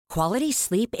Quality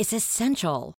sleep is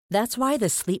essential. That's why the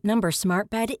Sleep Number Smart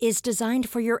Bed is designed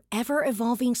for your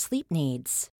ever-evolving sleep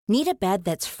needs. Need a bed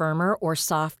that's firmer or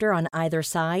softer on either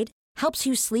side? Helps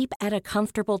you sleep at a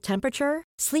comfortable temperature?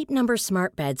 Sleep Number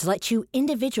Smart Beds let you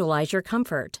individualize your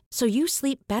comfort, so you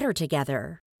sleep better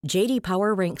together. J.D.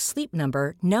 Power ranks Sleep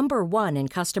Number number 1 in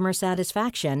customer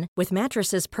satisfaction with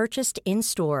mattresses purchased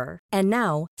in-store. And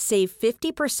now, save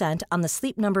 50% on the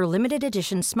Sleep Number Limited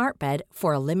Edition Smart Bed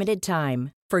for a limited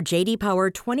time. For J.D. Power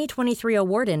 2023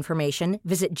 award information,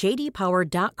 visit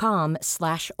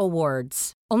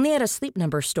jdpower.com/awards. Only at a Sleep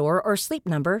Number store or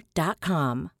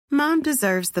sleepnumber.com. Mom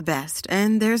deserves the best,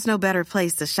 and there's no better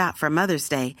place to shop for Mother's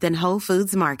Day than Whole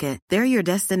Foods Market. They're your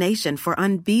destination for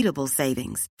unbeatable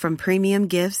savings, from premium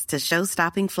gifts to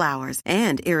show-stopping flowers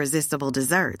and irresistible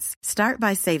desserts. Start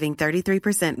by saving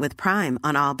 33% with Prime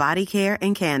on all body care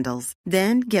and candles.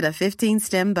 Then get a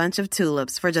 15-stem bunch of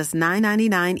tulips for just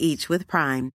 $9.99 each with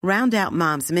Prime. Round out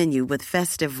Mom's menu with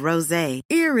festive rosé,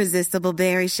 irresistible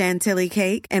berry chantilly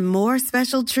cake, and more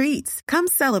special treats. Come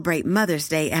celebrate Mother's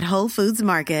Day at Whole Foods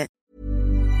Market.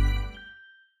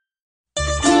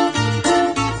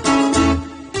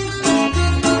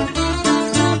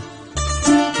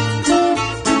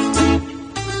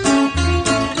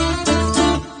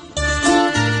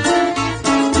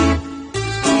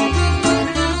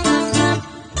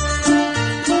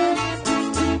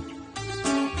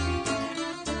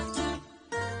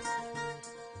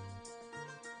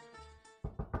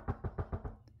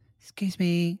 Excuse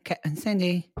me, Captain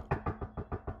Cindy.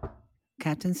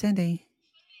 Captain Cindy.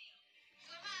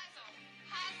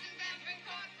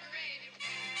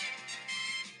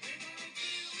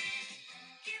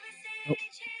 Oh.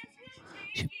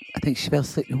 I think she fell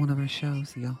asleep in one of our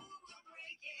shows, y'all.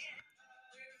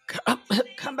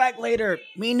 Come back later.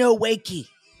 Me no wakey.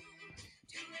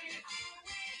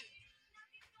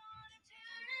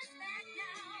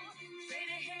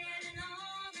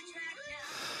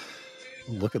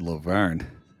 Look at Laverne.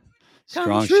 Come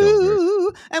Strong true,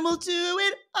 shoulders. and we'll do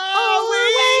it our way.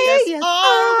 Yes,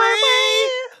 our way.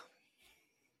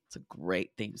 It's a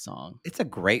great theme song. It's a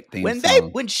great theme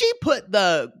song. When she put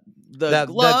the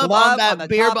glove on that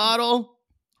beer top, bottle,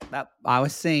 that I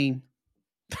was seeing.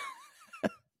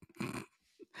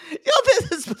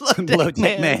 this is Blow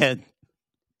Deck Man.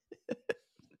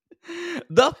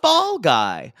 The Fall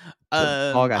Guy.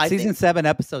 Fall Guy. Season 7,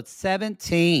 episode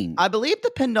 17. I believe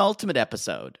the penultimate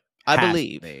episode. Has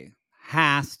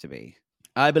to be.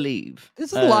 I believe.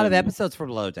 This is a lot of episodes for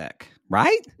Below Deck,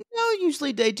 right? No,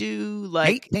 usually they do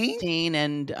like 18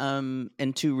 and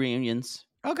 2 reunions.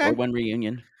 Okay. Or 1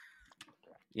 reunion.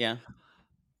 Yeah.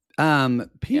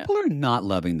 People are not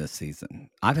loving this season.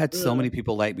 I've had so many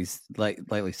people lately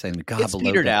saying, "God, it's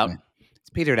petered out. It's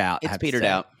petered out. It's petered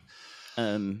out.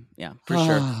 Yeah, for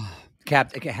sure.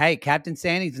 Captain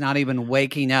Sandy's not even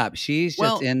waking up. She's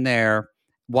just in there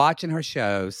watching her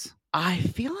shows. I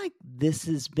feel like this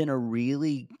has been a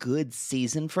really good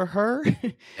season for her.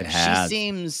 It has. She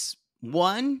seems,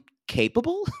 1,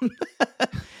 capable.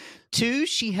 2,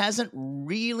 she hasn't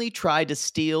really tried to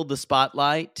steal the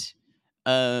spotlight.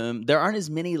 There aren't as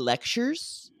many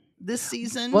lectures this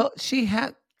season. Well,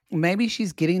 maybe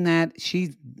she's getting that.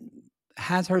 She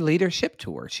has her leadership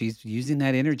to her. She's using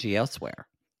that energy elsewhere.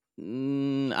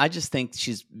 I just think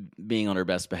she's being on her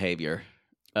best behavior.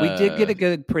 We did get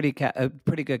a pretty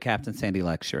good Captain Sandy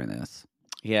lecture in this.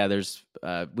 Yeah, there's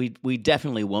we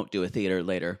definitely won't do a theater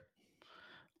later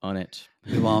on it.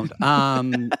 We won't.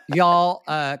 Y'all,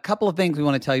 a couple of things we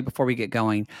want to tell you before we get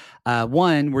going.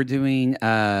 One, we're doing,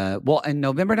 on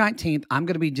November 19th, I'm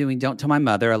going to be doing Don't Tell My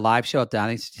Mother, a live show at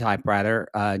Dynasty Typewriter.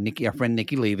 our friend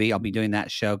Nikki Levy, I'll be doing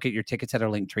that show. Get your tickets at our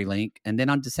Linktree link. And then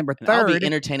on December 3rd. I'll be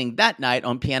entertaining that night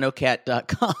on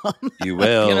pianocat.com. You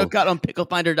will. Pianocat on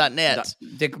picklefinder.net.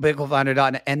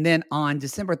 Picklefinder.net. And then on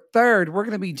December 3rd, we're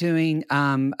going to be doing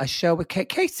a show with Kate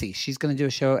Casey. She's going to do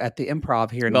a show at the Improv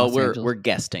here in Los Angeles. We're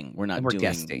guesting. We're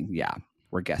guesting. Yeah,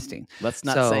 we're guesting. Let's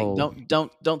not say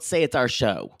don't say it's our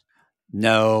show.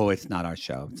 No, it's not our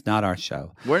show. It's not our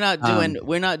show. We're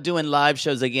not doing live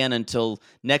shows again until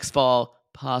next fall,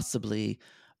 possibly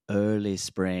early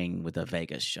spring with a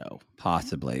Vegas show.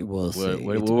 Possibly. We'll see.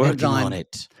 We're working on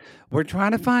it. We're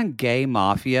trying to find gay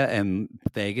mafia in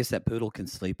Vegas that Poodle can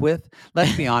sleep with.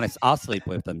 Let's be honest, I'll sleep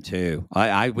with them too.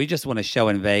 We just want a show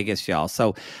in Vegas, y'all.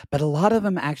 But a lot of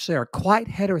them actually are quite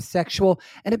heterosexual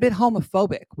and a bit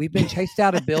homophobic. We've been chased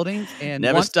out of buildings and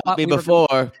never stopped me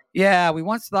before. We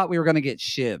once thought we were going to get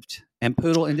shivved, and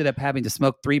Poodle ended up having to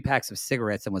smoke 3 packs of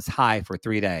cigarettes and was high for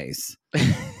 3 days.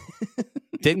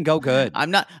 Didn't go good.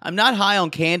 I'm not high on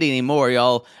candy anymore,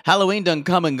 y'all. Halloween done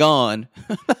come and gone.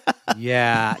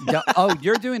 Yeah. Oh,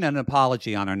 you're doing an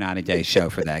apology on our 90-day show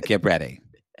for that. Get ready.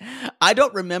 I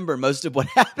don't remember most of what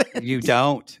happened. You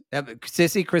don't.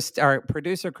 Our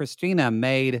producer Christina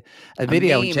made a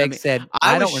video. And Jake said,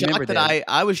 "I don't remember that."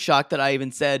 I was shocked that I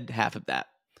even said half of that.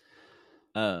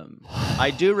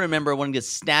 I do remember wanting to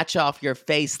snatch off your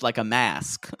face like a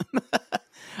mask.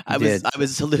 I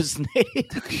was hallucinating.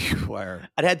 You were.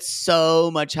 I'd had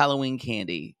so much Halloween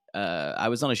candy. I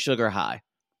was on a sugar high.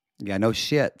 Yeah, no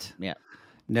shit. Yeah.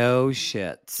 No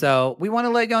shit. So we want to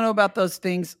let y'all know about those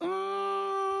things.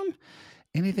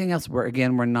 Anything else? We're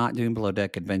not doing Below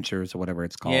Deck Adventures or whatever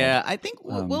it's called. Yeah, I think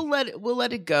we'll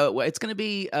let it go. It's going to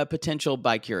be a potential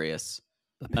by Curious.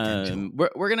 We're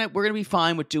gonna be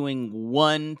fine with doing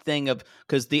one thing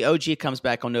because the OG comes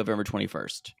back on November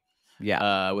 21st.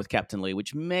 Yeah, with Captain Lee,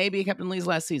 which may be Captain Lee's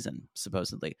last season,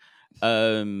 supposedly.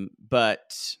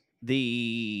 But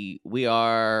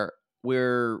we're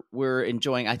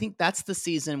enjoying. I think that's the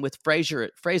season with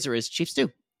Fraser. Fraser is Chief Stew.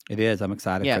 It is. I'm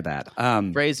excited for that.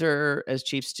 Fraser as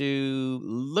Chief Stew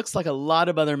looks like a lot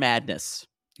of other madness.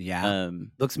 Yeah,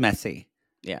 looks messy.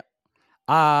 Yeah,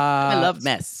 I love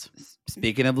mess.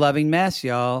 Speaking of loving mess,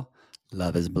 y'all,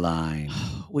 Love is Blind.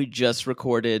 We just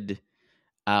recorded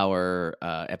our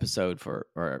episode for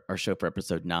our show for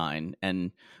episode 9,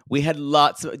 and we had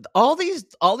lots of all these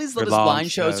Love is Blind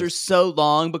shows are so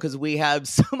long because we have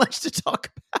so much to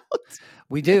talk about.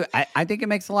 We do. I think it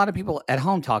makes a lot of people at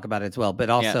home talk about it as well. But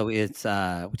also, it's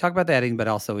we talk about the editing, but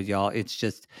also with y'all, it's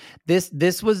just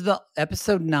this was the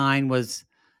episode 9 was,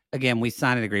 again, we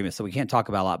signed an agreement, so we can't talk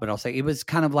about a lot. But I'll say it was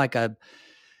kind of like I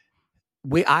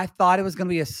thought it was going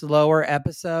to be a slower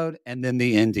episode, and then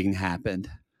the ending happened.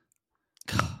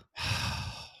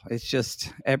 It's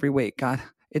just every week. God,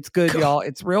 it's good, y'all.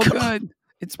 It's real good.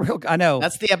 It's real. I know.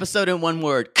 That's the episode in one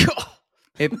word.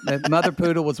 If Mother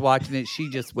Poodle was watching it, she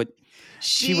just would.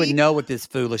 She would know with this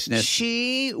foolishness.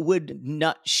 She would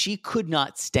not. She could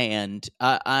not stand.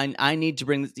 I need to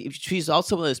bring this. She's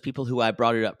also one of those people who I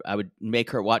brought it up. I would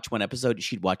make her watch one episode.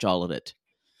 She'd watch all of it.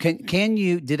 Can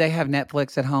you? Do they have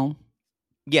Netflix at home?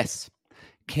 Yes.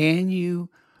 Can you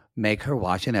make her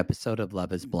watch an episode of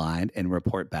Love is Blind and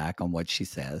report back on what she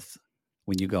says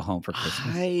when you go home for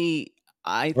Christmas?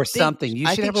 Or something. You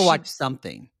should ever watch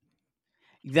something.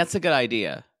 That's a good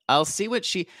idea. I'll see what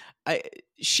she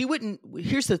wouldn't.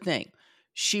 Here's the thing.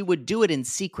 She would do it in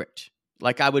secret.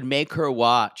 Like I would make her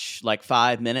watch like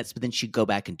 5 minutes, but then she'd go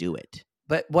back and do it.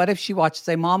 But what if she watched,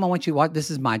 say, Mom, I want you to watch, this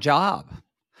is my job.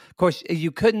 Of course,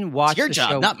 you couldn't watch your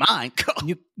job, show. Not mine.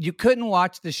 You couldn't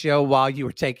watch the show while you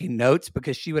were taking notes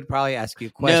because she would probably ask you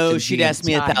questions. No, she'd ask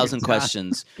me 1,000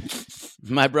 questions.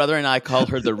 My brother and I call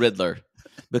her the Riddler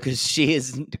because she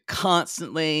is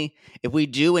constantly, if we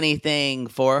do anything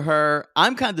for her,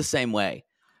 I'm kind of the same way.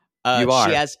 You are.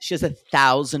 She has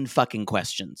 1,000 fucking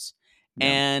questions. Yeah.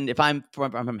 And if I'm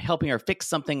helping her fix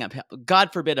something,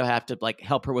 God forbid I have to like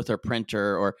help her with her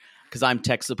printer or because I'm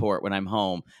tech support when I'm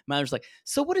home. My mother's like,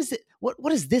 so what is it? What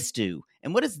does this do?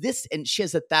 And what is this? And she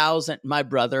has 1,000. My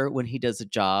brother, when he does a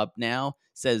job now,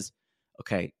 says,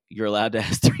 okay, you're allowed to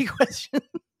ask 3 questions.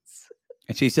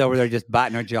 And she's over there just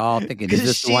biting her jaw, thinking, "Is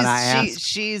this the one I asked?"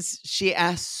 She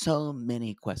asks so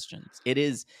many questions.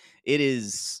 It's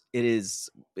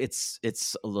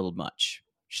a little much.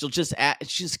 She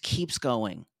just keeps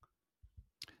going.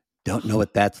 Don't know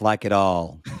what that's like at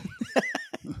all.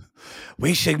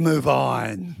 We should move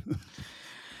on.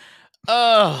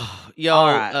 Oh, y'all!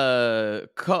 All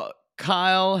right.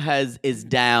 Kyle is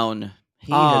down.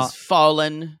 He has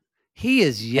fallen. He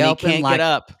is yelping. He can't get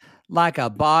up. Like a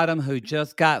bottom who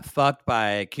just got fucked by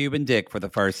a Cuban dick for the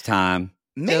first time.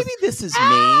 Maybe this is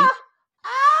me.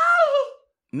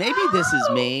 Maybe this is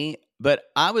me. But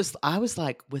I was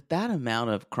like, with that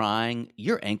amount of crying,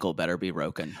 your ankle better be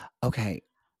broken. Okay.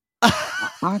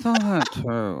 I thought that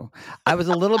too. I was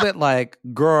a little bit like,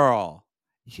 girl.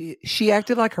 She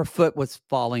acted like her foot was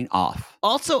falling off.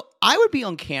 Also, I would be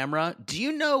on camera. Do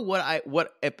you know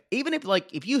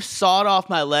if you sawed off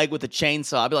my leg with a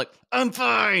chainsaw, I'd be like, I'm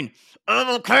fine.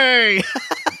 I'm okay.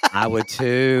 I would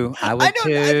too.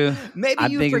 Maybe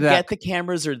you forget the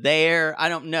cameras are there. I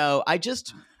don't know. I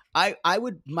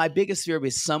would. My biggest fear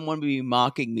was someone would be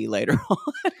mocking me later on.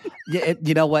 Yeah,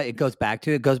 you know what? It goes back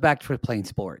to playing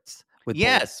sports.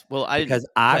 Yes, well, I play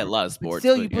a lot of sports.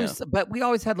 But we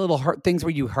always had little things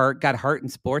where you got hurt in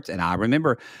sports. And I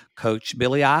remember Coach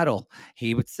Billy Idol.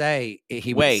 He would say,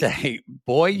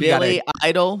 "Boy, you Billy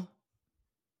Idol."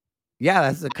 Yeah,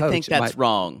 that's the coach. I think that's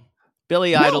wrong.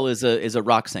 Billy Idol is a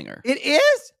rock singer. It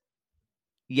is.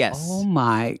 Yes. Oh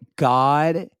my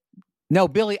God. No,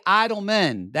 Billy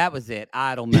Idleman. That was it.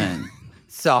 Idleman.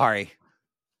 Sorry.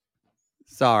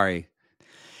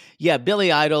 Yeah,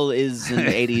 Billy Idol is an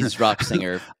 80s rock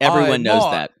singer. Everyone knows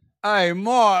that. Hey,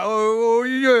 Mark. Oh,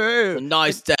 yeah. It's a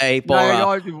nice day for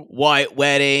a white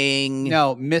wedding.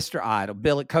 No, Mr.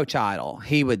 Idol, Coach Idol.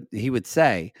 He would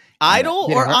say Idol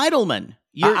or Idleman?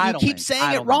 You keep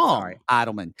saying it wrong. Sorry,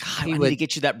 Idleman. God, I need to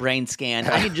get you that brain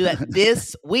scan. I need to do that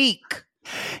this week.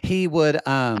 He would.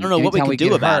 I don't know what we can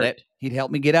do about it. He'd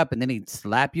help me get up, and then he'd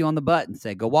slap you on the butt and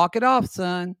say, "Go walk it off,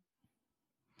 son."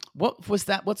 What was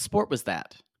that? What sport was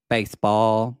that?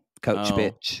 Baseball. Coach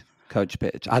pitch. Coach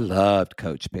pitch. I loved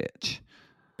Coach pitch.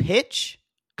 Pitch?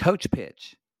 Coach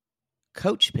pitch.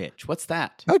 Coach pitch. What's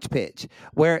that? Coach pitch,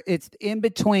 where it's in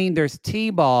between. There's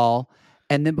T-ball,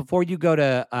 and then before you go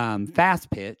to fast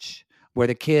pitch, where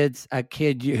a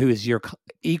kid who is your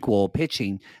equal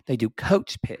pitching, they do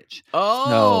coach pitch.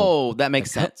 Oh, so that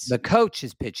makes sense. The coach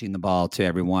is pitching the ball to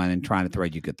everyone and trying to throw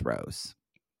you good throws.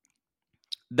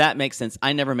 That makes sense.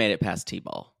 I never made it past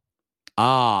T-ball.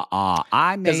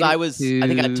 I made because I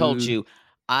think I told you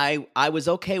I was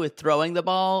okay with throwing the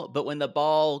ball, but when the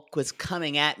ball was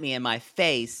coming at me in my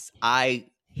face, I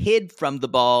hid from the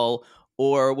ball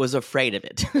or was afraid of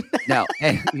it. No,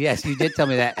 yes, you did tell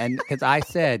me that, and because I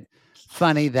said,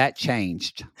 "Funny, that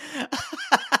changed."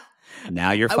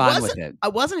 Now you're fine with it. I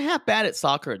wasn't half bad at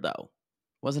soccer though.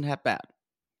 Wasn't half bad.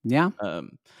 Yeah.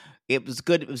 It was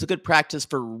good. It was a good practice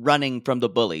for running from the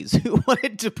bullies who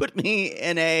wanted to put me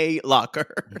in a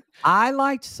locker. I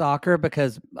liked soccer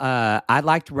because I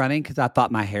liked running because I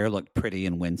thought my hair looked pretty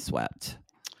and windswept.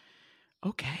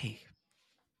 Okay.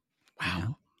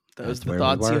 Wow. Yeah, those are the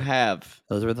thoughts you have.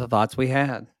 Those were the thoughts we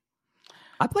had.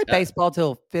 I played baseball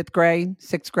till 5th grade,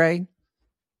 6th grade.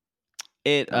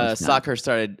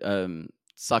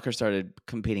 Soccer started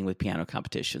competing with piano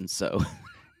competitions, so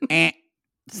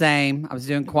same. I was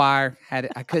doing choir.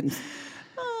 I couldn't.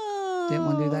 Didn't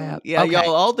want to do that. Yeah, okay.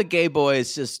 Y'all. All the gay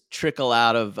boys just trickle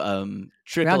out of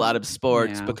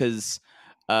sports because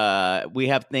we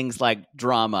have things like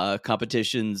drama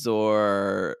competitions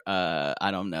or I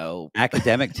don't know,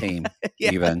 academic team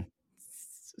even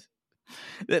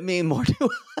that mean more to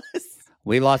us.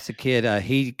 We lost a kid.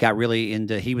 He got really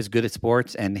into. He was good at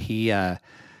sports, and he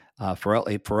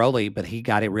Feroli, but he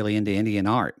got it really into Indian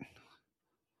art.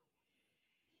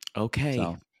 Okay,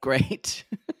 so, great.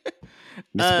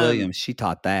 Miss Williams, she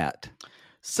taught that.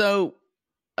 So,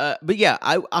 but yeah,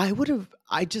 I would have.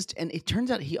 And it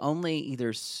turns out he only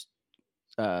either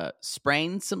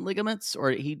sprained some ligaments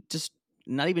or he just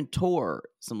not even tore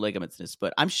some ligaments in his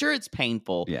foot. I'm sure it's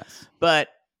painful. Yes, but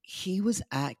he was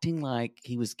acting like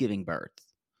he was giving birth.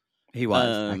 He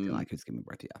was acting like he was giving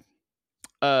birth.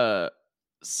 Yeah.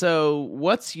 So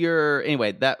what's your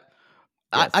anyway? That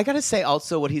yes. I gotta say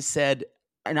also what he said.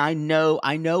 And I know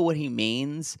what he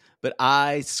means, but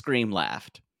I scream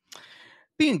laughed.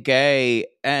 Being gay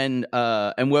and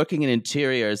working in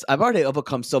interiors, I've already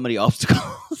overcome so many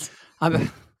obstacles. I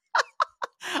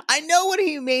know what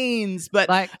he means,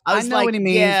 but I know what he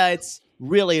means. Yeah, it's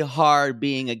really hard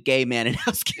being a gay man in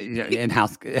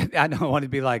housekeeping. I don't want to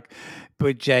be like,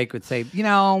 but Jake would say,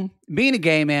 being a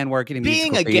gay man working in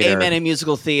musical theater. Being a gay man in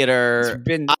musical theater,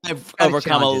 I've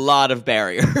overcome a lot of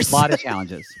barriers. A lot of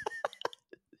challenges.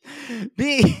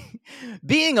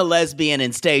 Being a lesbian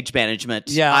in stage management,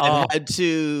 I've had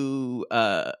to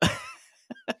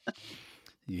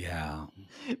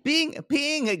being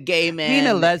a gay man, being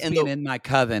a lesbian in my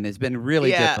coven has been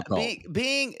really difficult.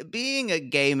 Being a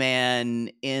gay man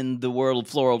in the world of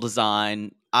floral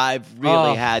design, I've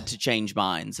really had to change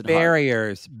minds and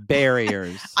barriers.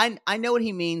 I know what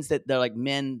he means, that they're like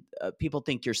men. People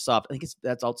think you're soft. I think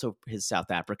that's also his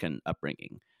South African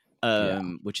upbringing.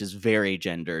 Which is very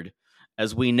gendered.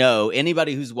 As we know,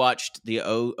 anybody who's watched the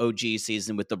OG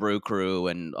season with the Brew Crew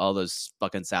and all those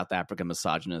fucking South African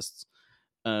misogynists,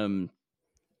 or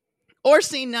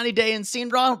seen 90 Day and seen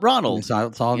Ronald.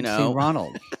 Seen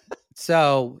Ronald.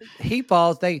 So he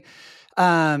falls.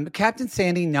 Captain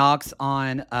Sandy knocks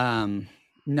on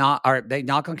they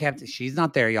knock on Captain. She's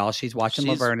not there, y'all. She's watching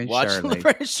Laverne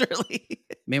and Shirley.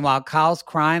 Meanwhile, Kyle's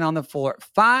crying on the floor.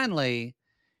 Finally,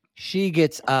 she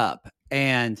gets up,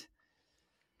 and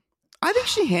I think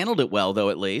she handled it well, though,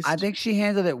 at least. I think she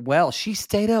handled it well. She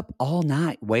stayed up all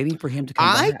night waiting for him to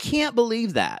come back. I can't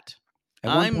believe that.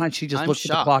 At one point, she just looks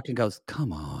at the clock and goes,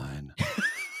 "Come on."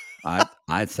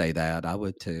 I'd say that. I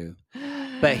would, too.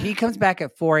 But he comes back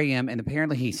at 4 a.m., and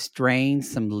apparently he strained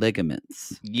some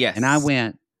ligaments. Yes. And I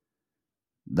went,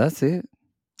 that's it.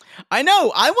 I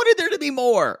know. I wanted there to be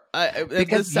more.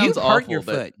 Because you've hurt your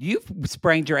foot. You've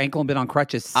sprained your ankle and been on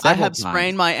crutches several times. I have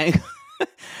sprained my ankle.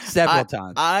 Several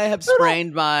times. I have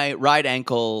sprained my right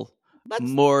ankle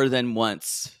more than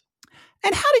once.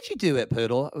 And how did you do it,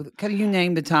 Poodle? Can you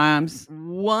name the times?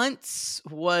 Once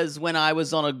was when I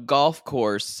was on a golf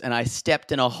course and I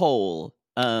stepped in a hole.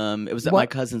 It was at my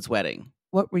cousin's wedding.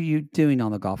 What were you doing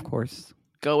on the golf course?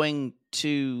 Going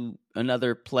to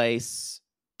another place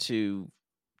to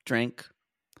drink.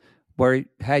 Where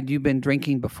had you been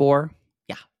drinking before?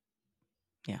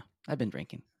 Yeah, I've been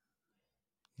drinking.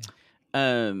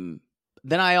 Yeah.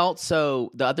 Then I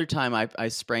also, the other time I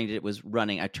sprained it was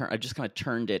running. I just kind of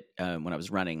turned it when I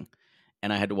was running,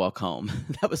 and I had to walk home.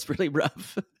 That was really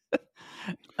rough.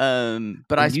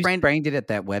 But I sprained it at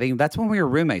that wedding. That's when we were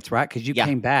roommates, right? Because you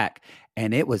came back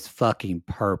and it was fucking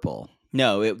purple.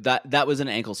 No, that was an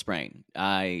ankle sprain.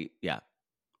 That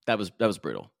was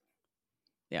brutal.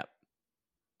 Yeah.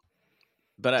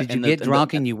 But did you get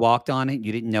drunk and you walked on it?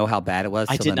 You didn't know how bad it was?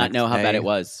 I did not know how bad it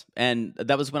was. And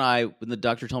that was when the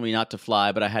doctor told me not to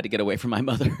fly, but I had to get away from my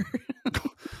mother.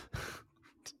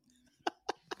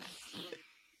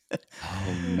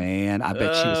 Oh, man. I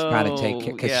bet she was trying to take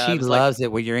care because she loves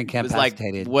it when you're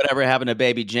incapacitated. It was like whatever happened to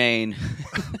baby Jane.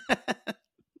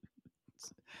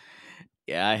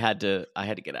 Yeah, I had to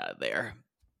get out of there.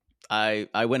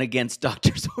 I went against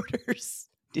doctor's orders.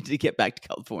 Needed to get back to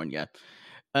California.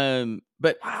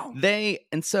 But wow.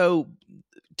 So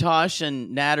Tosh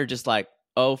and Nat are just like,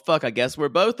 oh fuck, I guess we're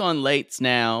both on lates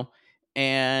now.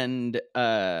 And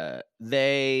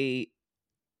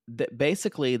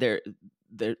basically the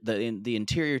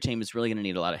interior team is really going to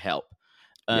need a lot of help.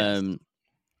 Yes.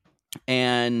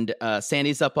 And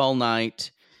Sandy's up all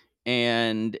night,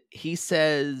 and he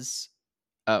says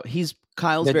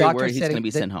Kyle's very worried he's going to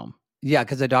be sent home. Yeah,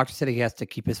 because the doctor said he has to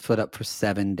keep his foot up for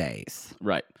 7 days.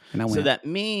 Right. So that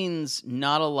means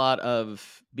not a lot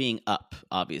of being up,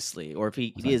 obviously. Or if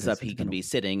he is up, he can be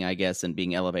sitting, I guess, and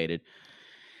being elevated.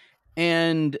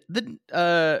 And then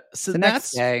it's the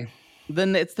next day.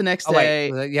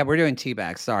 Yeah, we're doing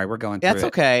teabags. Sorry, we're going through it. That's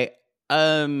okay.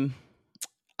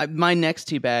 My next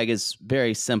teabag is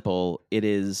very simple. It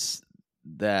is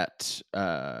that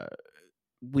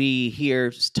we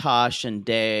hear Tosh and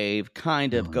Dave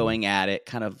kind of going at it,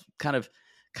 kind of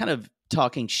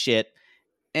talking shit,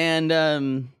 and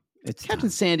Captain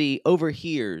Sandy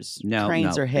overhears,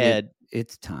 cranes her head.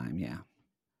 It's time, yeah.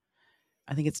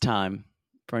 I think it's time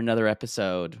for another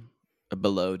episode of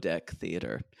Below Deck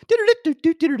Theater.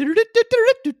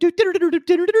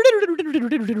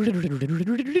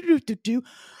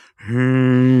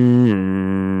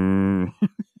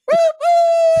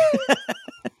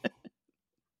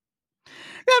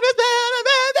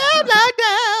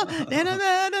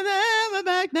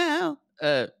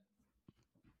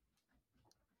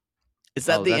 Is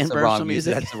that the infomercial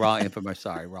music? That's the wrong infomercial.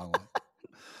 Sorry, wrong one.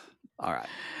 All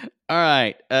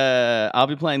right. I'll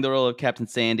be playing the role of Captain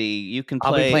Sandy. You can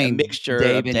play a mixture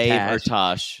of Dave or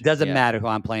Tosh. Doesn't matter who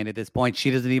I'm playing at this point.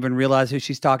 She doesn't even realize who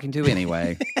she's talking to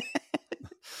anyway.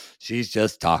 She's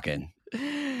just talking.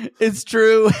 It's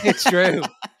true. It's true.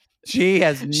 She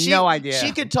has no idea.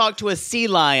 She could talk to a sea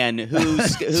lion who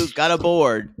got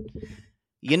aboard.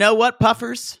 You know what,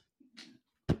 Puffers?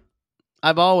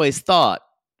 I've always thought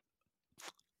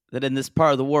that in this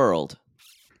part of the world,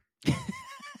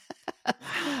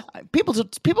 people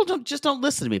don't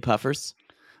listen to me, Puffers.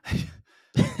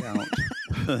 They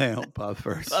don't,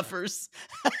 Puffers.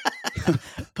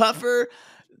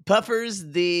 Puffers,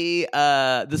 the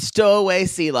stowaway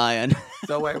sea lion.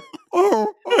 Stowaway.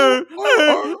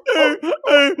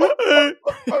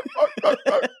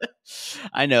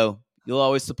 I know you'll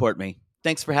always support me.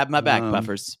 Thanks for having my back,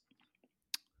 Puffers.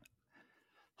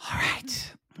 All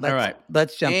right.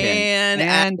 Let's jump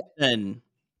in. And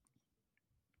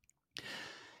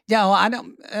no, I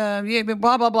don't.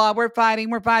 Blah blah blah. We're fighting.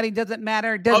 Doesn't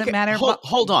matter. Doesn't matter.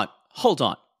 Hold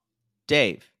on.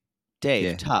 Dave,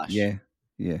 Tosh.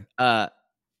 Yeah.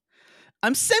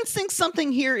 I'm sensing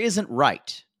something here isn't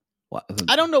right. What?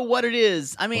 I don't know what it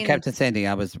is. I mean, Captain Sandy,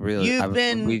 I was really. You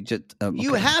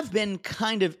have been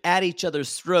kind of at each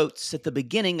other's throats at the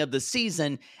beginning of the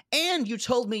season, and you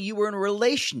told me you were in a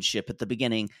relationship at the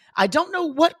beginning. I don't know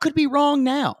what could be wrong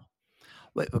now.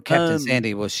 Well, Captain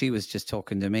Sandy, she was just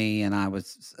talking to me, and I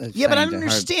was. But I don't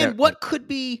understand what could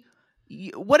be.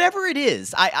 Whatever it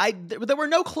is, there were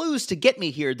no clues to get me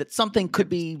here that something could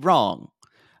be wrong.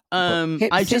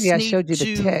 I showed you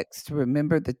the text.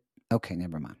 Remember the? Okay,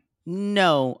 never mind.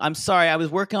 No, I'm sorry. I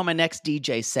was working on my next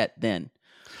DJ set then,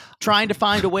 trying to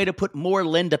find a way to put more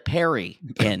Linda Perry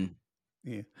in.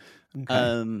 Yeah.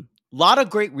 Okay. Lot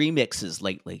of great remixes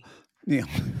lately. Yeah.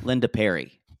 Linda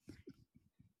Perry.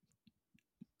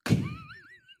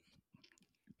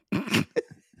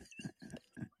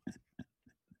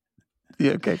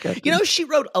 Yeah, okay, Captain. You know, she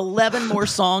wrote 11 more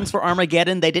songs for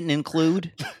Armageddon they didn't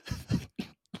include.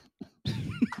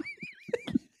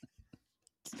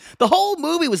 The whole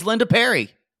movie was Linda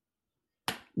Perry.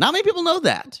 Not many people know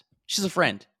that. She's a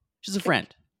friend. She's a friend.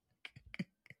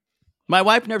 My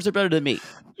wife knows her better than me,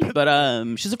 but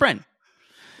she's a friend.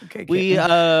 Okay, We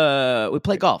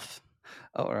play golf.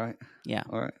 Oh, all right. Yeah.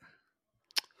 All right.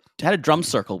 Had a drum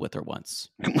circle with her once.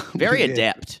 Very Yeah,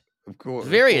 adept. Of course.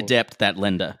 Very of course. adept, that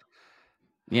Linda.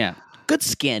 Yeah. Good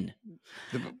skin.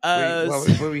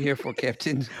 What were we here for,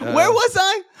 Captain? Where was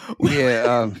I?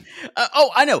 Yeah.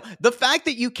 I know. The fact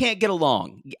that you can't get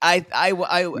along.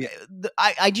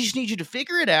 I just need you to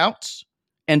figure it out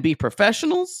and be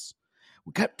professionals.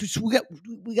 We got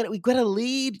to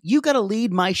lead. You got to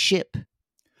lead my ship.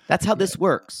 That's how this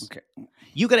works. Okay.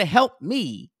 You got to help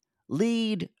me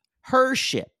lead her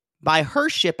ship. By her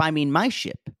ship, I mean my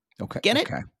ship. Okay. Get it?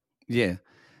 Okay. Yeah.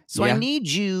 So Yeah. I need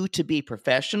you to be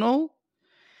professional,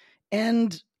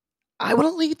 and I want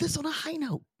to leave this on a high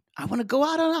note. I want to go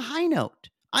out on a high note.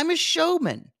 I'm a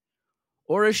showman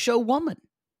or a showwoman.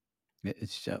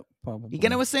 It's so probably. You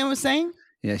get what I'm saying?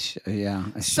 Yes. Yeah.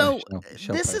 So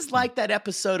this is like that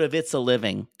episode of It's a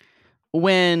Living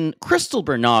when Crystal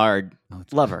Bernard,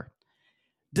 lover,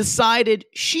 decided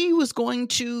she was going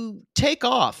to take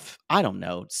off. I don't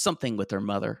know, something with her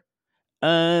mother.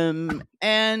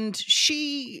 And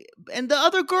she and the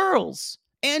other girls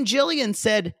and Jillian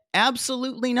said,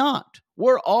 absolutely not.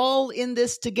 We're all in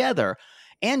this together.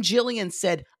 And Jillian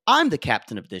said, I'm the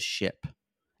captain of this ship.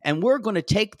 And we're going to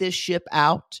take this ship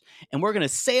out and we're going to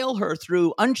sail her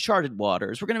through uncharted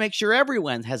waters. We're going to make sure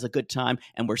everyone has a good time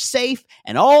and we're safe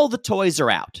and all the toys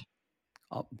are out.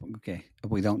 Oh, okay.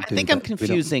 We don't. I think I'm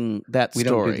confusing that We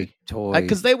don't do story. the toys.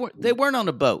 Because they weren't on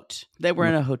a boat. They were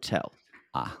in a hotel.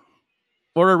 Ah.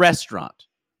 Or a restaurant.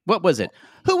 What was it?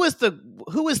 Who was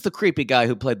the creepy guy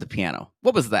who played the piano?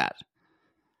 What was that?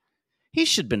 He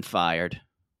should have been fired.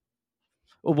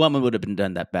 A woman would have been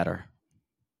done that better.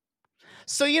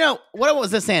 So, what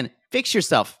was I saying? Fix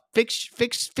yourself.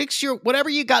 Fix your whatever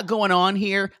you got going on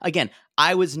here. Again,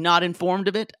 I was not informed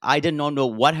of it. I didn't know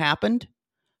what happened.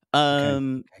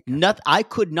 I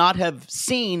could not have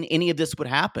seen any of this would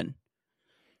happen.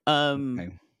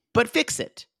 But fix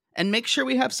it and make sure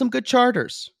we have some good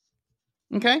charters.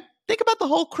 Okay? Think about the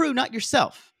whole crew, not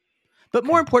yourself. But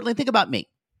more importantly, think about me.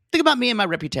 Think about me and my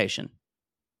reputation.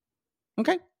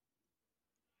 Okay?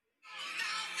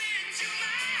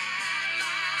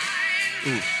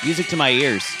 Ooh, music to my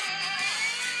ears.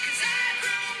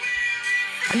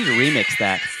 I need to remix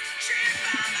that.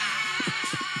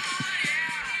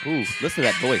 Ooh, listen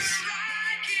to that voice.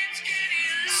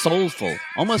 Soulful.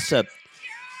 Almost a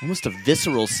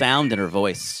visceral sound in her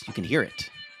voice. You can hear it.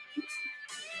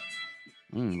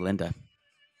 Linda.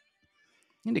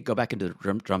 You need to go back into the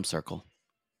drum circle.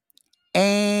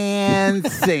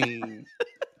 And sing.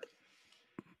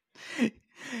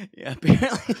 Yeah,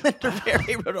 apparently Linda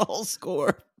Perry wrote a whole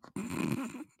score.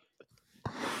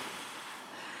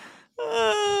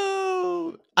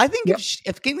 Oh, I think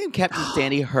if Captain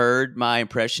Sandy heard my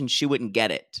impression, she wouldn't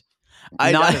get it.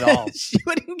 Not at all. She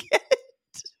wouldn't get it.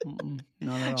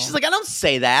 Not at all. She's like, I don't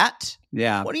say that.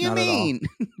 Yeah. What do you not mean? At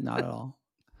all. Not at all.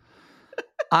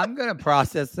 I'm gonna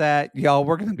process that, y'all.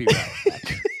 We're gonna be right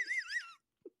back.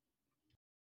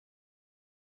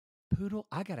 Poodle,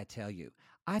 I gotta tell you,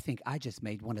 I think I just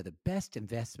made one of the best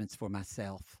investments for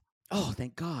myself. Oh,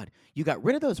 thank God. You got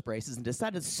rid of those braces and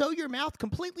decided to sew your mouth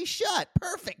completely shut.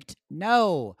 Perfect.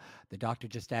 No, the doctor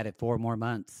just added 4 more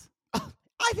months.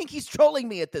 I think he's trolling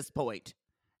me at this point.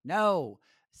 No,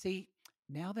 see,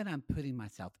 now that I'm putting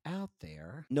myself out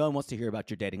there. No one wants to hear about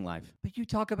your dating life. But you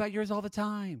talk about yours all the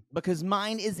time. Because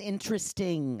mine is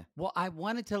interesting. Well, I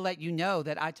wanted to let you know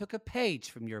that I took a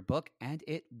page from your book and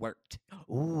it worked.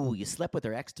 Ooh, you slept with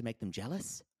their ex to make them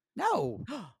jealous? No.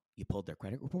 You pulled their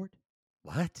credit report?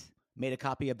 What? Made a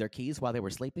copy of their keys while they were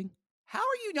sleeping? How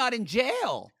are you not in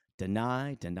jail?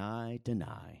 Deny, deny,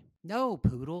 deny. No,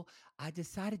 Poodle. I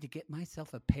decided to get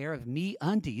myself a pair of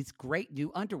MeUndies great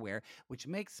new underwear, which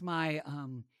makes my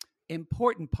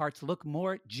important parts look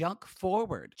more junk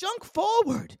forward. Junk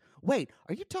forward? Wait,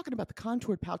 are you talking about the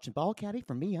contoured pouch and ball caddy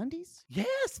from MeUndies?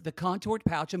 Yes, the contoured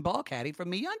pouch and ball caddy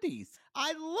from MeUndies.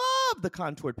 I love the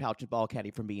contoured pouch and ball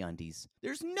caddy from MeUndies.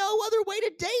 There's no other way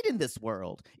to date in this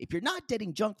world. If you're not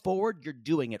dating junk forward, you're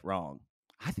doing it wrong.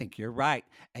 I think you're right.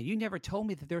 And you never told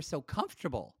me that they're so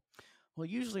comfortable. Well,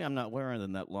 usually I'm not wearing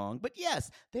them that long, but yes,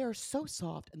 they are so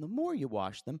soft, and the more you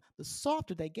wash them, the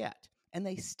softer they get. And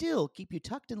they still keep you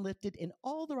tucked and lifted in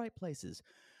all the right places.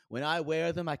 When I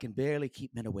wear them, I can barely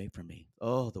keep men away from me.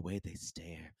 Oh, the way they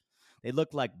stare. They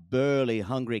look like burly,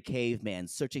 hungry cavemen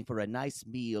searching for a nice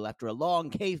meal after a long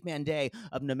caveman day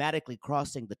of nomadically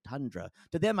crossing the tundra.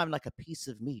 To them, I'm like a piece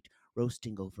of meat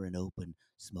roasting over an open,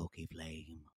 smoky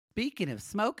flame. Speaking of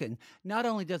smoking, not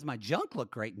only does my junk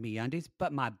look great in MeUndies,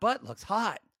 but my butt looks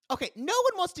hot. Okay, no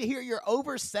one wants to hear your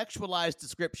over-sexualized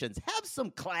descriptions. Have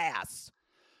some class.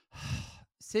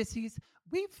 Sissies,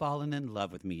 we've fallen in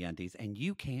love with MeUndies, and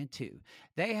you can too.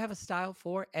 They have a style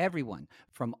for everyone.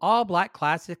 From all black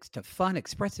classics to fun,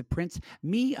 expressive prints,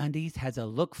 MeUndies has a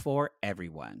look for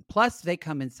everyone. Plus, they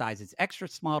come in sizes extra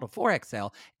small to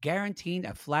 4XL, guaranteeing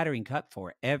a flattering cut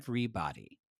for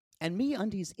everybody. And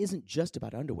MeUndies isn't just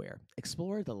about underwear.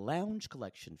 Explore the Lounge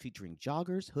collection featuring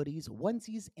joggers, hoodies,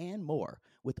 onesies, and more.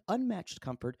 With unmatched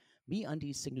comfort,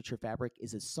 MeUndies' signature fabric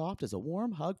is as soft as a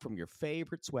warm hug from your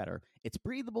favorite sweater. It's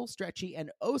breathable, stretchy,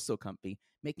 and oh so comfy,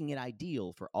 making it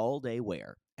ideal for all-day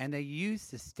wear. And they use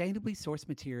sustainably sourced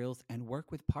materials and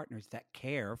work with partners that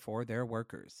care for their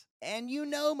workers. And you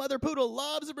know Mother Poodle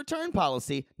loves a return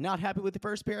policy. Not happy with the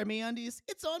first pair of MeUndies?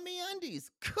 It's on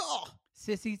MeUndies. Cool.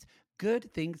 Sissies,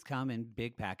 good things come in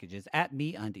big packages at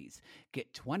MeUndies.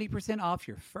 Get 20% off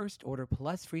your first order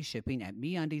plus free shipping at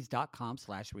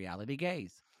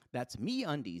MeUndies.com/realitygaze. That's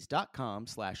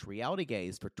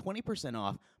MeUndies.com/realitygaze for 20%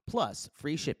 off plus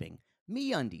free shipping.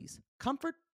 MeUndies,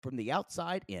 comfort from the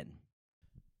outside in.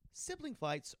 Sibling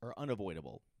fights are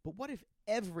unavoidable, but what if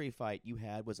every fight you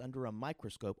had was under a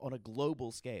microscope on a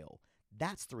global scale?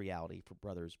 That's the reality for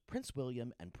brothers Prince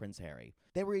William and Prince Harry.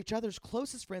 They were each other's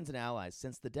closest friends and allies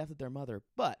since the death of their mother,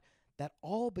 but that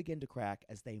all began to crack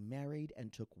as they married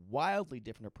and took wildly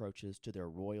different approaches to their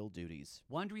royal duties.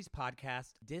 Wondery's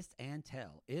podcast, Dis and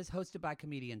Tell, is hosted by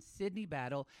comedians Sydney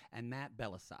Battle and Matt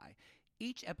Belisai.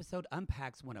 Each episode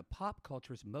unpacks one of pop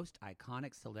culture's most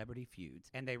iconic celebrity feuds,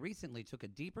 and they recently took a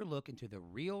deeper look into the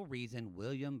real reason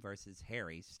William versus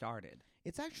Harry started.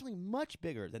 It's actually much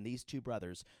bigger than these two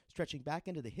brothers, stretching back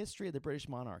into the history of the British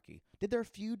monarchy. Did their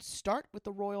feud start with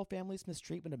the royal family's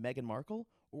mistreatment of Meghan Markle,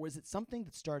 or was it something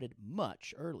that started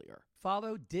much earlier?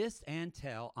 Follow Dis and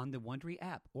Tell on the Wondery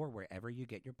app or wherever you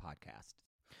get your podcasts.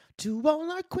 To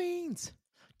all our queens,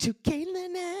 to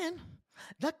Caitlin and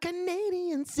the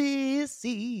Canadian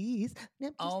sissies.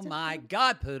 Oh my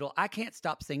God, Poodle. I can't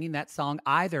stop singing that song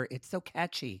either. It's so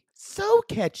catchy. So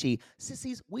catchy.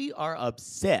 Sissies, we are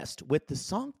obsessed with the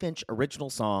Songfinch original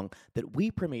song that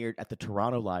we premiered at the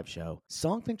Toronto Live Show.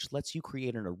 Songfinch lets you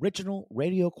create an original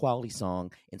radio quality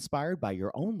song inspired by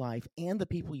your own life and the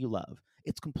people you love.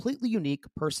 It's completely unique,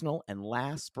 personal, and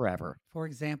lasts forever. For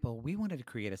example, we wanted to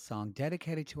create a song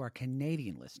dedicated to our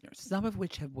Canadian listeners, some of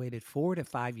which have waited 4 to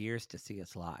 5 years to see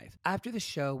us live. After the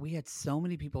show, we had so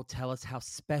many people tell us how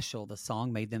special the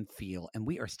song made them feel, and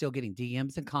we are still getting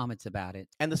DMs and comments about it.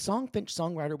 And the Songfinch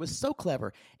songwriter was so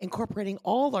clever, incorporating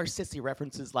all our sissy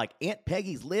references like Aunt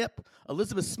Peggy's Lip,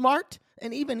 Elizabeth Smart,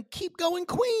 and even Keep Going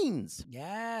Queens.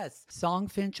 Yes.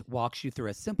 Songfinch walks you through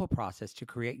a simple process to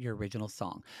create your original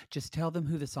song. Just tell them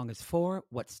who the song is for,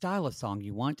 what style of song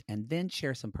you want, and then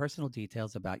share some personal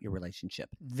details about your relationship.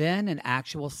 Then an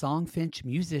actual Songfinch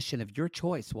musician of your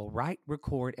choice will write,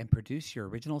 record, and produce your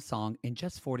original song in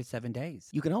just 4 to 7 days.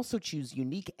 You can also choose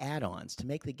unique add-ons to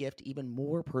make the gift even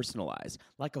more personalized,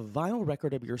 like a vinyl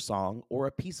record of your song or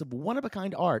a piece of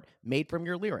one-of-a-kind art made from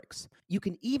your lyrics. You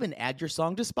can even add your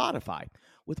song to Spotify.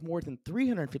 With more than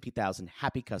 350,000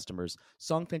 happy customers,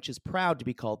 Songfinch is proud to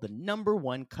be called the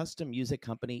 #1 custom music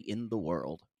company in the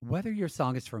world. Whether your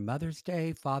song is for Mother's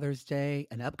Day, Father's Day,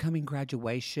 an upcoming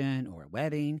graduation, or a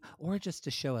wedding, or just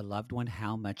to show a loved one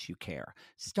how much you care,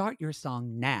 start your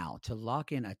song now to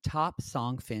lock in a top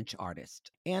Songfinch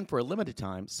artist. And for a limited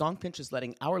time, Songfinch is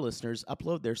letting our listeners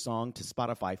upload their song to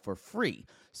Spotify for free,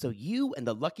 so you and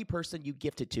the lucky person you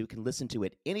gift it to can listen to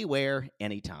it anywhere,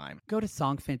 anytime. Go to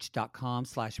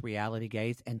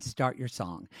songfinch.com/realitygaze and start your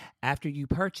song. After you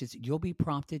purchase, you'll be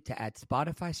prompted to add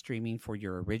Spotify streaming for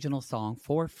your original song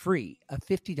for free, a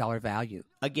 $50 value.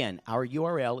 Again, our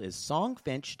URL is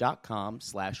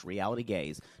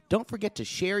songfinch.com/realitygaze. Don't forget to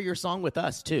share your song with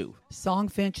us, too.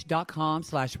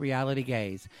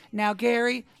 Songfinch.com/realitygaze. Now,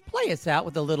 Gary, play us out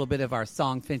with a little bit of our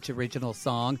Songfinch original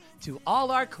song, To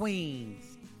All Our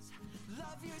Queens.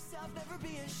 Love yourself, never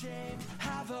be ashamed.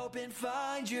 Have hope and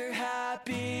find your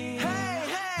happy.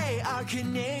 Hey, hey, our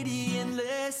Canadian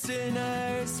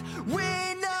listeners.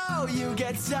 We know you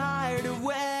get tired of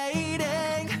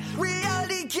waiting.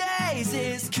 Reality Gaze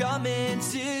is coming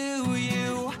to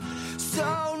you.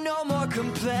 So no more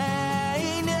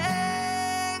complaining.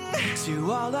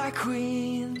 To all our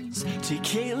queens, to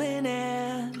Caitlin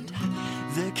and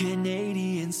the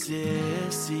Canadian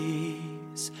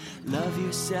sissies. Love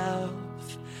yourself,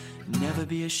 never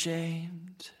be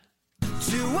ashamed.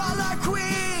 To all our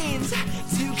queens,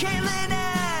 to Caitlin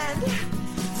and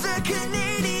the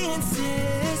Canadian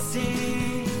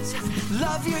sissies.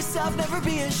 Love yourself, never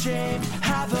be ashamed.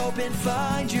 Have hope and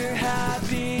find your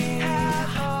happy. Have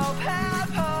hope, have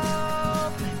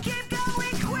hope. Keep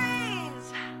going,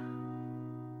 queens.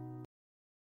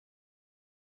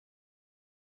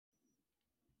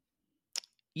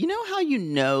 You know how you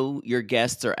know your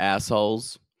guests are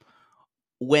assholes?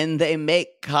 When they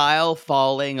make Kyle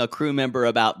Falling a crew member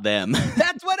about them.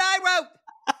 That's what I wrote.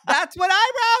 That's what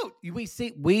I wrote.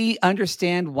 We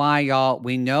understand why, y'all.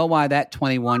 We know why that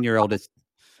 21-year-old is.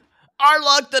 Our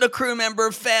luck that a crew member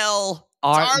fell.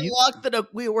 Our Luck that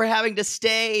we were having to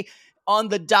stay on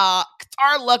the dock. It's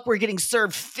our luck we're getting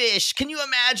served fish. Can you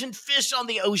imagine fish on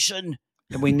the ocean?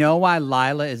 And we know why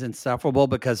Lila is insufferable,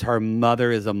 because her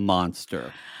mother is a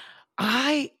monster.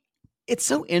 It's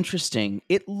so interesting.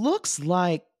 It looks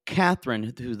like Catherine,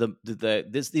 who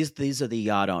these are the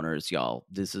yacht owners, y'all.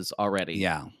 This is already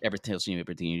everything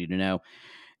you need to know.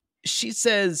 She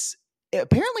says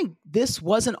apparently this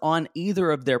wasn't on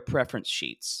either of their preference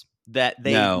sheets. That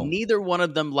neither one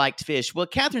of them liked fish. Well,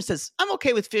 Catherine says, I'm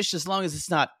okay with fish as long as it's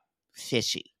not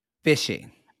fishy.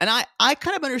 And I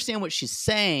kind of understand what she's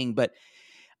saying, but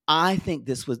I think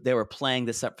they were playing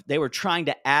this up. They were trying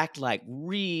to act like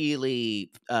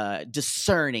really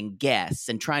discerning guests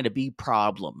and trying to be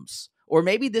problems. Or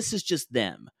maybe this is just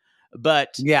them.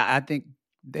 But yeah, I think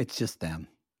it's just them.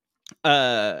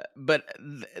 But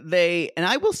and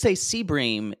I will say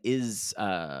Seabream is,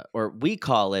 or we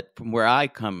call it, from where I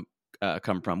come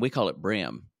from, we call it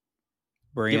brim.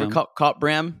 Brim. You ever caught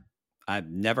brim? I've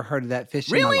never heard of that fish.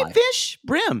 Really? In my life. Fish?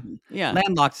 Brim. Yeah.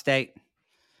 Landlocked state.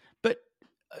 But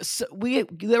so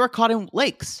they were caught in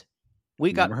lakes.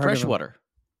 We got freshwater.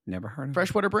 Never heard of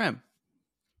freshwater brim.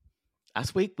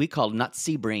 Last week we called them not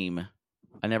Seabream.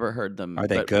 I never heard them. Are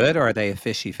they good, or are they a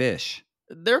fishy fish?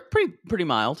 They're pretty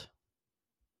mild.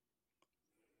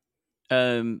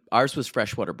 Ours was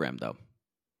freshwater brim, though.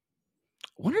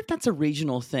 I wonder if that's a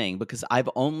regional thing, because I've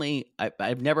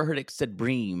never heard it said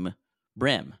brim,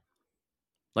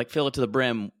 like fill it to the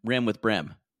brim, rim with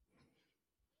brim.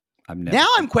 Now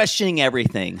I'm questioning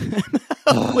everything.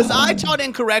 Was I taught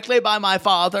incorrectly by my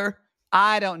father?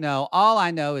 I don't know. All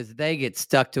I know is they get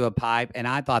stuck to a pipe, and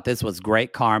I thought this was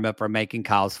great karma for making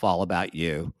Kyle's fall about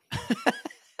you.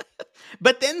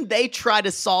 But then they try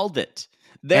to solve it.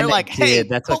 They're like, "Hey,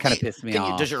 that's what kind of pissed me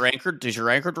off." Does your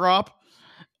anchor drop?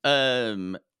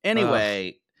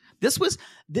 Anyway, this was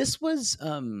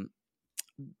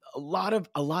a lot of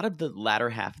the latter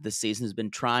half of the season has been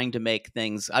trying to make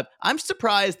things. I'm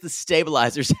surprised the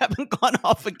stabilizers haven't gone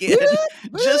off again,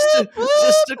 just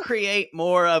to create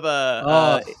more of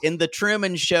a in the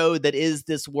Truman Show that is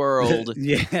this world.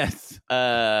 Yes,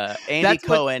 Andy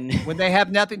Cohen. When they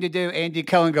have nothing to do, Andy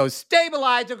Cohen goes,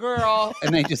 "Stabilizer, girl,"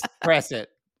 and they just press it.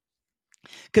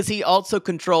 Because he also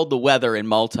controlled the weather in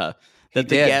Malta, that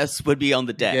the guests would be on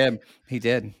the deck. He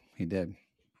did.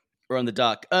 Or on the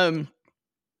dock.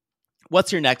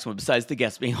 What's your next one besides the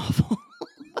guests being awful?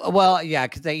 Well, yeah,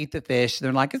 because they eat the fish.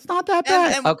 They're like, it's not that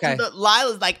bad. And okay.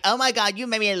 Lila's like, oh my God, you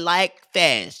made me like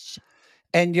fish.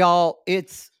 And y'all,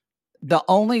 it's the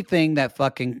only thing that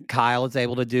fucking Kyle is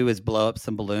able to do is blow up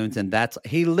some balloons. And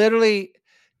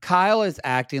Kyle is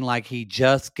acting like he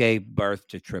just gave birth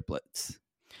to triplets.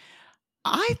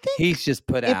 I think he's just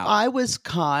put out. If I was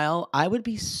Kyle, I would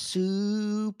be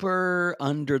super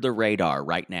under the radar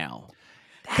right now.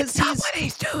 That's not what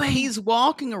he's doing. He's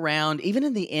walking around, even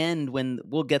in the end, when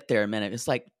we'll get there in a minute. It's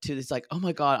like, oh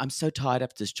my God, I'm so tied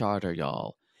up to this charter,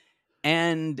 y'all.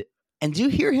 And do you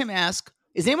hear him ask,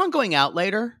 is anyone going out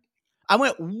later? I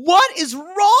went, what is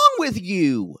wrong with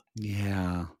you?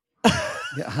 Yeah.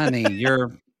 Yeah, honey,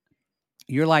 you're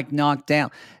like knocked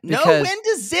down. Know when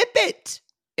to zip it.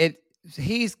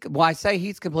 I say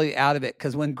he's completely out of it,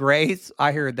 because when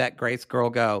I heard that Grace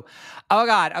girl go, oh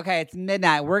God, okay, it's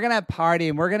midnight. We're going to party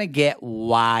and we're going to get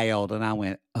wild. And I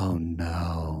went, oh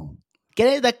no.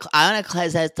 I want to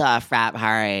close this to a frat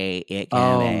party.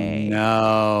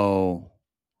 No.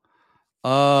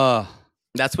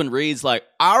 That's when Reed's like,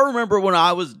 I remember when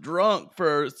I was drunk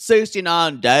for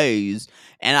 69 days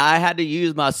and I had to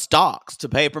use my stocks to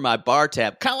pay for my bar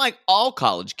tab. Kind of like all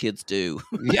college kids do.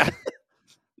 Yeah.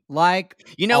 Like,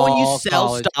 when you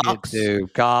sell stocks to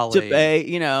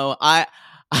pay,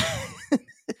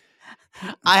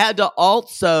 I had to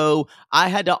also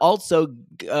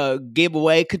give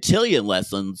away cotillion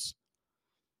lessons.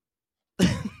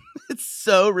 It's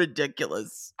so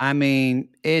ridiculous. I mean,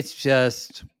 it's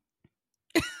just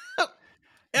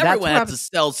everyone has to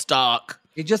sell stock.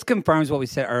 It just confirms what we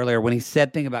said earlier when he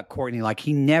said thing about Courtney. Like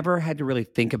he never had to really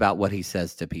think about what he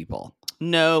says to people.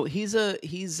 No, he's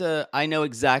a. I know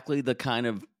exactly the kind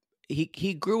of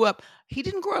he grew up. He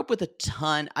didn't grow up with a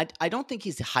ton. I don't think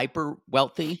he's hyper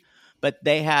wealthy, but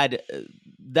they had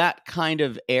that kind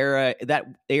of era. That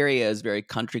area is very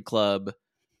country club.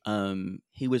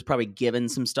 He was probably given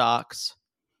some stocks,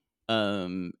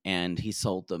 and he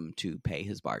sold them to pay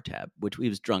his bar tab, which he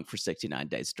was drunk for 69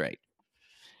 days straight.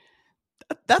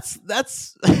 That's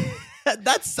that's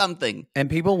something. And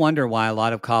people wonder why a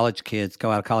lot of college kids go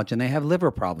out of college and they have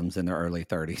liver problems in their early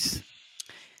 30s.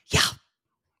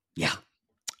 Yeah.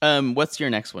 What's your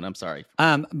next one? I'm sorry.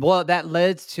 Well, that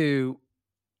leads to,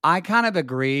 I kind of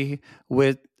agree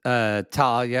with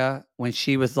Talia when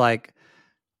she was like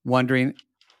wondering,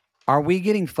 are we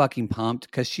getting fucking pumped?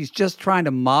 Because she's just trying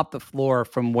to mop the floor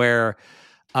from where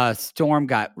Storm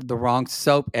got the wrong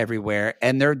soap everywhere,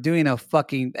 and they're doing a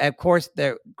fucking. Of course,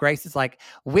 Grace is like,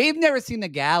 "We've never seen the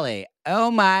galley. Oh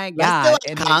my god!"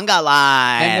 And conga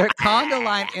line, and they're conga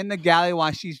line in the galley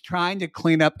while she's trying to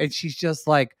clean up, and she's just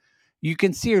like, you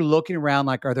can see her looking around,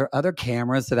 like, "Are there other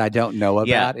cameras that I don't know about?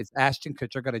 Yeah. Is Ashton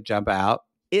Kutcher going to jump out?"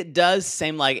 It does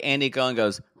seem like Andy Cohen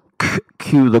goes,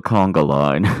 "Cue the conga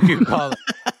line."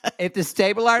 If the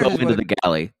stabilizers into the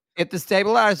galley. If the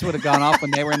stabilizers would have gone off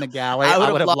when they were in the galley, I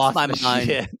would have lost my my mind.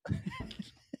 shit.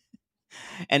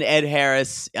 And Ed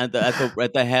Harris at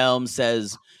the helm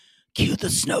says, "Cue the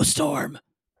snowstorm."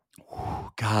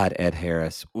 God, Ed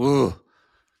Harris. Ooh.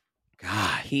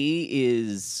 God. He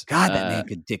is. God, that man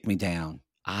could dick me down.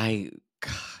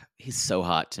 He's so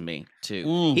hot to me,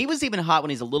 too. He was even hot when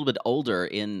he's a little bit older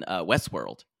in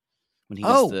Westworld. When he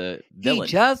was the villain.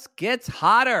 He just gets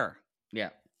hotter. Yeah.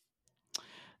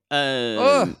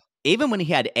 Even when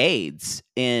he had AIDS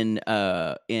in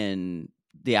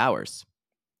The Hours.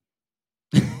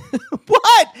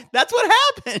 What? That's what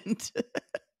happened.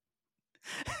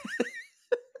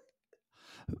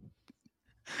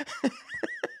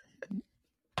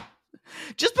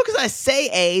 Just because I say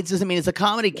AIDS doesn't mean it's a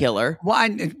comedy killer. Well,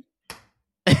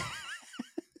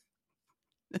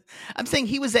 I'm saying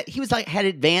he was like had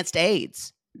advanced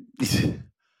AIDS.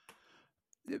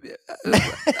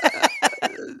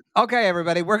 Okay,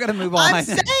 everybody, we're gonna move on. I'm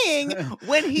saying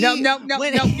when he no,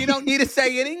 you don't need to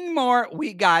say it anymore.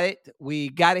 We got it.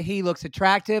 He looks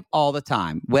attractive all the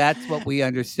time. That's what we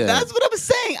understood. That's what I was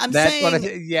saying.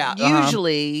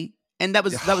 Usually, and that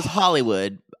was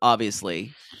Hollywood,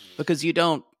 obviously, because you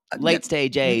don't late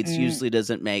stage AIDS usually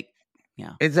doesn't make.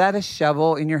 Yeah, is that a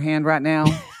shovel in your hand right now?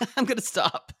 I'm gonna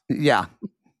stop. Yeah.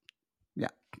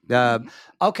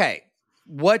 Okay,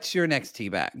 what's your next tea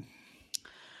bag?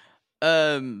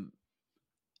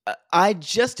 I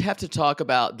just have to talk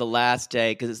about the last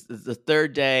day because it's the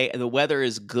third day and the weather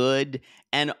is good,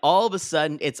 and all of a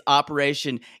sudden it's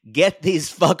Operation Get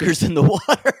These Fuckers in the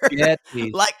Water. Get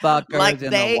these fuckers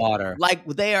in the water. Like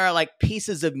they are like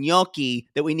pieces of gnocchi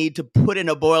that we need to put in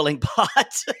a boiling pot.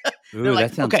 Ooh, like,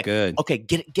 that sounds good. Okay,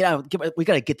 get out. We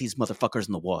got to get these motherfuckers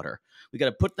in the water. We got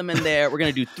to put them in there. We're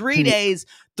going to do 3 days,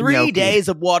 3 days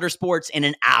of water sports in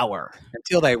an hour.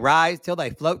 Until they rise, till they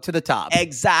float to the top.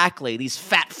 Exactly. These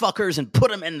fat fuckers, and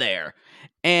put them in there.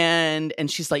 And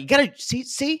she's like, you got to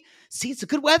see, it's the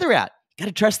good weather out. You got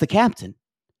to trust the captain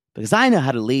because I know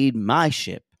how to lead my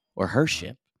ship or her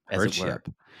ship, as it were.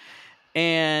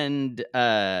 And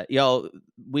y'all,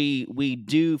 we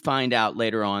do find out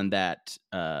later on that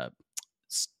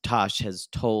Tosh has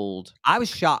told. I was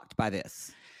shocked by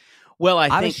this. Well, I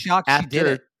think was shocked she did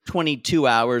after it. 22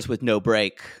 hours with no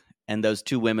break and those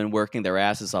two women working their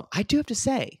asses off, I do have to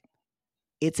say,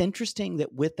 it's interesting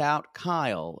that without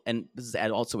Kyle, and this is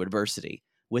also adversity,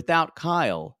 without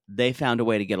Kyle, they found a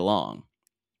way to get along.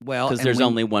 Well, because there's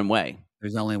only one way.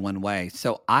 There's only one way.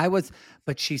 So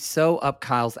but she's so up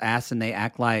Kyle's ass, and they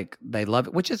act like they love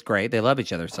it, which is great. They love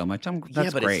each other so much.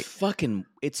 That's but great. It's fucking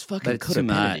too codependent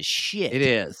much. as shit. It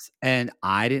is. And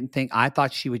I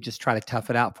thought she would just try to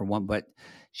tough it out for one, but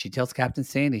she tells Captain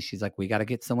Sandy, she's like, we got to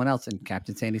get someone else. And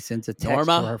Captain Sandy sends a text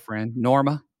to her friend,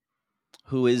 Norma.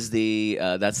 Who is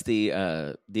that's the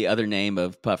other name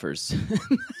of Puffers.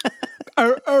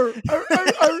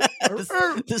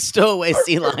 The stowaway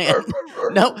sea lion.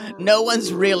 No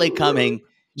one's really coming.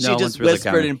 She just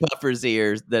whispered in Puffer's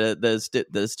ears that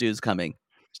the stew's coming.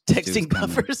 Texting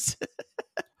Puffers.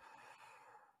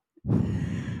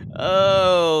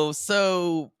 Oh,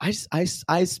 so I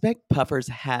expect Puffers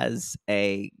has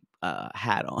a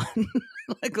hat on,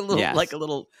 like a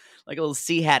little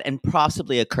sea hat, and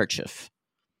possibly a kerchief.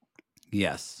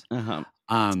 Yes. Uh-huh.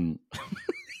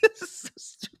 This is so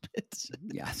stupid.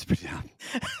 Yeah, it's pretty dumb.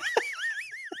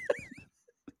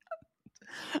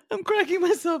 I'm cracking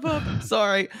myself up.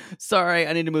 Sorry.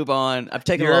 I need to move on. I've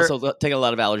taken a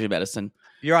lot of allergy medicine.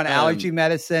 You're on allergy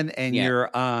medicine, and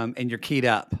yeah. you're keyed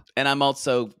up, and I'm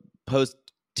also post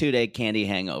 2-day candy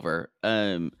hangover.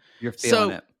 You're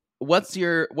feeling it. What's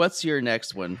your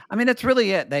next one? I mean, that's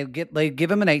really it. They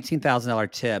give him an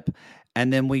 $18,000 tip,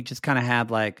 and then we just kind of have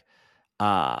like,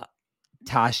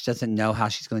 Tosh doesn't know how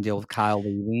she's going to deal with Kyle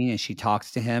leaving, and she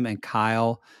talks to him, and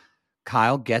Kyle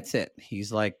gets it.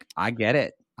 He's like, I get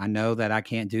it. I know that I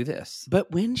can't do this.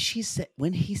 But when he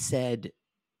said,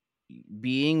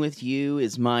 being with you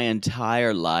is my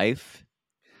entire life,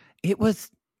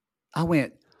 I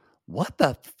went, what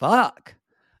the fuck?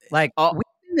 Like, we're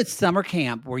in this summer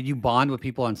camp where you bond with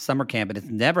people on summer camp, and it's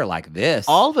never like this.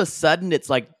 All of a sudden, it's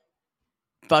like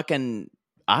fucking,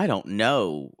 I don't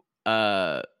know,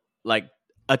 like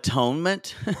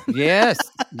atonement. Yes.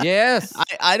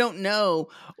 I don't know,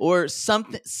 or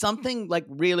something like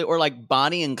really, or like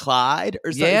Bonnie and Clyde,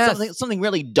 or something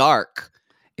really dark.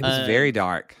 It was very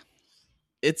dark.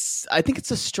 I think it's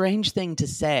a strange thing to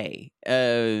say,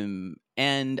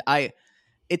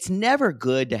 it's never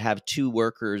good to have two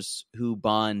workers who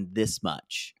bond this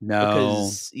much. No.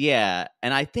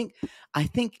 And I think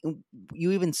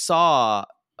you even saw,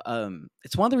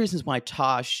 it's one of the reasons why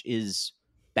Tosh is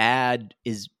bad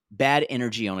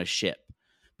energy on a ship,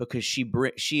 because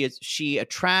she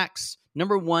attracts,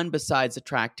 number one, besides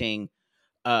attracting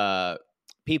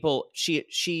people,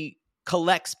 she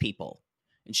collects people,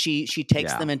 and she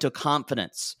takes them into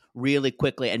confidence really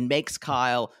quickly, and makes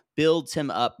Kyle, builds him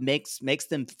up, makes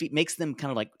them kind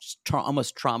of like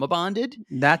almost trauma bonded.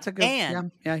 That's a good.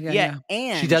 And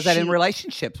And she does that in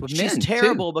relationships with men. She's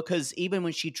terrible because even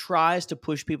when she tries to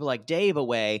push people like Dave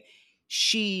away,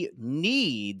 she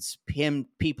needs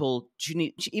people.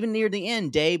 Even near the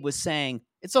end, Dave was saying,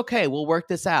 "It's okay, we'll work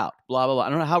this out." Blah blah blah. I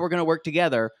don't know how we're going to work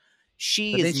together.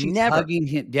 She's never hugging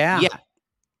him. Yeah.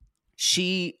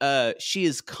 She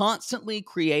is constantly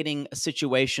creating a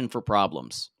situation for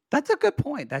problems. That's a good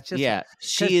point. That's just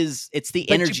she is. It's the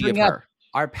energy of her.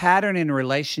 Our pattern in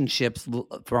relationships,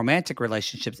 romantic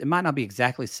relationships, it might not be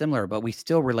exactly similar, but we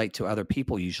still relate to other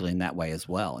people usually in that way as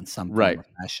well, in some form or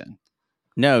fashion.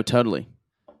 No, totally.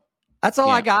 That's all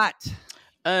I got.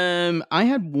 I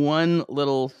had one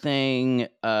little thing.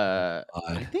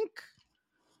 I think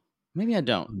maybe I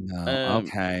don't. No.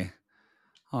 Okay.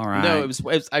 All right. No, it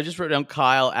was. I just wrote down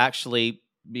Kyle actually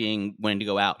wanting to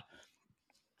go out.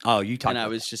 Oh, you talked. And I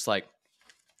was just like,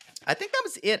 I think that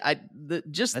was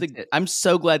it. I'm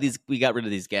so glad we got rid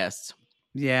of these guests.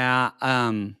 Yeah.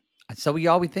 So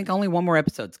we think only one more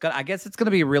episode. I guess it's going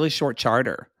to be a really short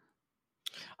charter.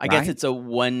 I guess it's a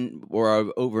one or a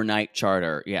overnight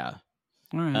charter. Yeah.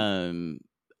 All right.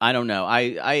 I don't know.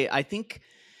 I think,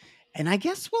 and I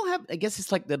guess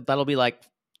it's like that'll be like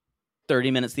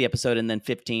 30 minutes of the episode, and then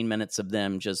 15 minutes of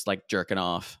them just like jerking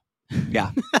off.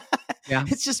 Yeah. Yeah.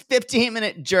 It's just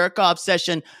 15-minute jerk off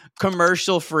session,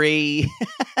 commercial free.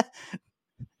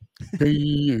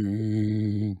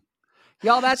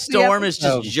 Y'all, that's Storm is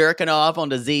just jerking off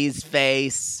onto Z's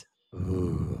face.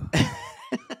 Ooh.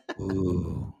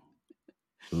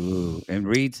 And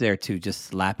Reed's there too, just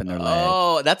slapping their leg.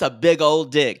 Oh, that's a big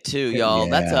old dick too, y'all.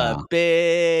 Yeah. That's a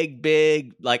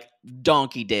big, like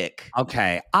donkey dick.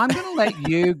 Okay, I'm gonna let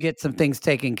you get some things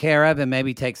taken care of, and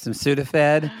maybe take some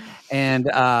Sudafed. And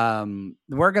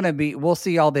we'll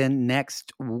see y'all then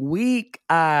next week.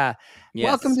 Yes.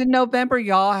 Welcome to November,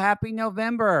 y'all. Happy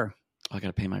November. I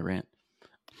gotta pay my rent.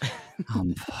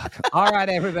 Fuck. All right,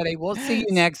 everybody. We'll see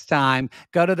you next time.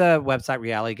 Go to the website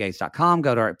realitygaze.com.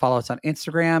 Follow us on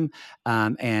Instagram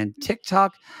and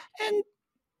TikTok. And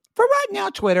for right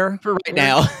now, Twitter. We're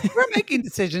making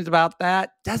decisions about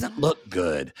that. Doesn't look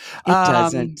good. It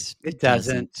doesn't. It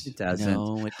doesn't.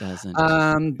 No, it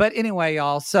doesn't. But anyway,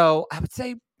 y'all. So I would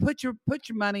say put your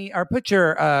money, or put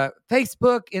your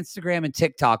Facebook, Instagram, and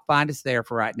TikTok. Find us there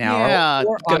for right now. Yeah,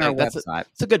 or on our website.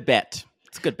 It's a good bet.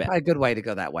 It's a good bet. A good way to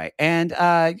go that way. And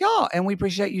y'all, and we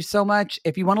appreciate you so much.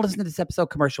 If you want to listen to this episode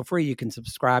commercial free, you can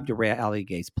subscribe to Reality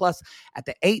Gaze Plus at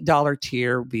the $8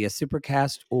 tier via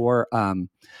Supercast or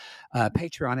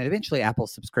Patreon, and eventually Apple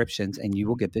subscriptions, and you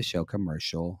will get this show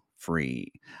commercial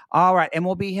free. All right. And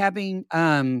we'll be having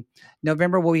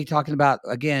November, we'll be talking about,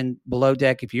 again, Below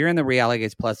Deck. If you're in the Reality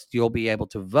Gaze Plus, you'll be able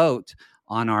to vote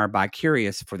on our By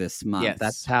Curious for this month. Yes.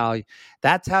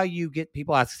 That's how you get,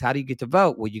 people ask us, how do you get to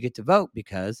vote? Well, you get to vote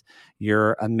because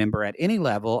you're a member at any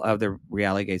level of the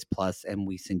Reality Gaze Plus, and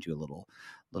we send you a little,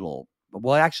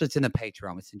 well, actually it's in the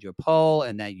Patreon. We send you a poll,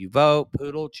 and then you vote.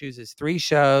 Poodle chooses 3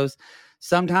 shows.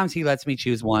 Sometimes he lets me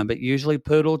choose one, but usually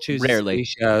Poodle chooses Rarely. 3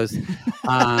 shows.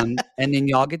 And then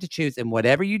y'all get to choose. And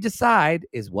whatever you decide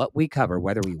is what we cover,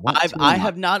 whether we want to or I not.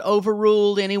 have not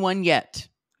overruled anyone yet.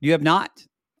 You have not?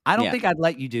 I don't Yeah. think I'd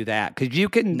let you do that because you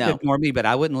can No. ignore me, but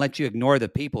I wouldn't let you ignore the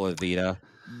people, Evita.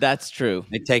 That's true.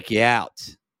 They take you out.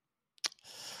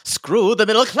 Screw the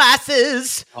middle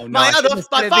classes. Oh, no, I shouldn't have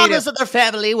My said fathers Evita. and their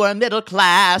family were middle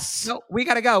class. No, we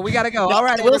gotta go. We gotta go. No, All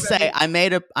right. I will everybody. say I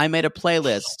made a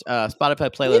playlist, Spotify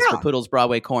playlist Yeah. for Poodle's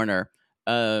Broadway Corner.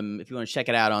 If you want to check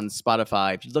it out on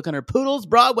Spotify, if you look under Poodle's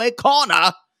Broadway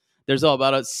Corner, there's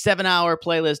about a 7-hour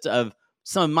playlist of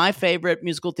some of my favorite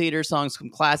musical theater songs,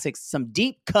 some classics, some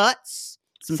deep cuts,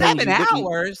 some things 7 you wouldn't-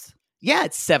 hours. Yeah,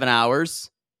 it's 7 hours.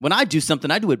 When I do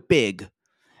something, I do it big,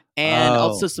 and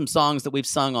also some songs that we've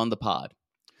sung on the pod.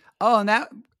 Oh, and that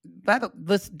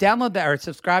let's download that or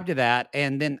subscribe to that.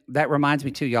 And then that reminds me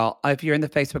too, y'all, if you're in the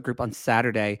Facebook group on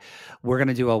Saturday, we're going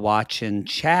to do a watch and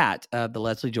chat of the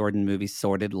Leslie Jordan movie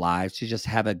Sordid Lives to just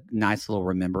have a nice little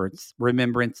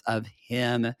remembrance of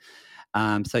him.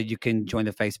 So you can join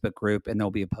the Facebook group and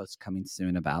there'll be a post coming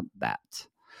soon about that.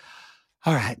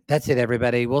 All right. That's it,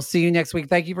 everybody. We'll see you next week.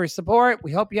 Thank you for your support.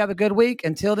 We hope you have a good week.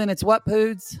 Until then, it's what,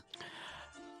 Poods?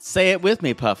 Say it with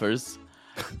me, Puffers.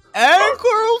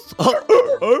 Ankles.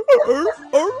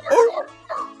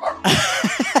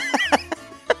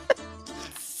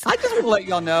 I just want to let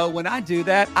y'all know when I do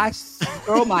that, I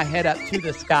throw my head up to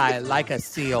the sky like a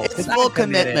seal. It's 'cause I'm full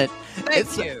committed. commitment.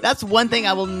 Thank you. That's one thing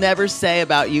I will never say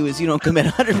about you is you don't commit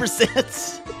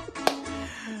 100%.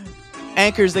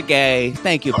 Anchors a gay.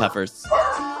 Thank you, Puffers.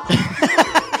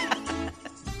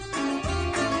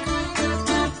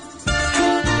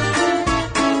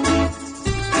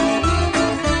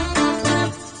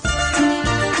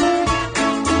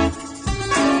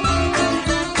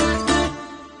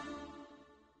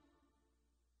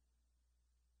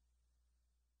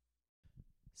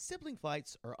 Sibling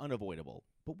fights are unavoidable,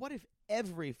 but what if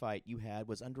every fight you had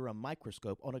was under a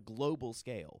microscope on a global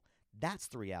scale? That's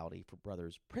the reality for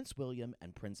brothers Prince William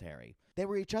and Prince Harry. They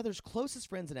were each other's closest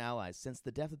friends and allies since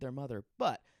the death of their mother,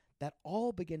 but that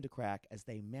all began to crack as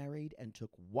they married and took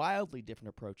wildly different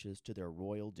approaches to their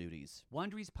royal duties.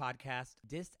 Wondery's podcast,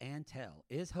 Dis and Tell,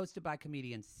 is hosted by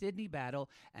comedians Sydney Battle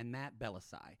and Matt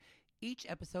Belisai. Each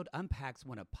episode unpacks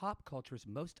one of pop culture's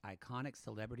most iconic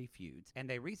celebrity feuds, and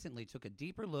they recently took a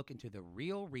deeper look into the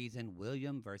real reason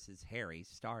William versus Harry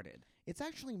started. It's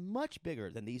actually much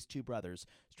bigger than these two brothers,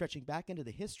 stretching back into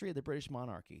the history of the British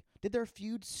monarchy. Did their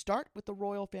feud start with the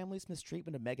royal family's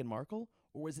mistreatment of Meghan Markle,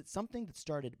 or was it something that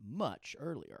started much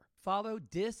earlier? Follow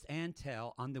Dis and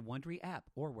Tell on the Wondery app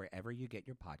or wherever you get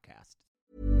your podcasts.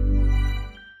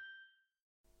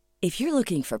 If you're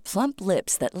looking for plump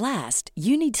lips that last,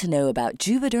 you need to know about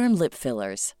Juvederm lip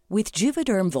fillers. With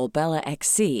Juvederm Volbella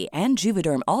XC and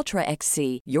Juvederm Ultra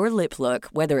XC, your lip look,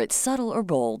 whether it's subtle or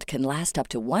bold, can last up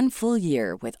to 1 full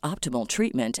year with optimal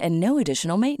treatment and no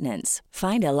additional maintenance.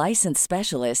 Find a licensed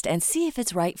specialist and see if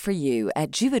it's right for you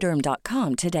at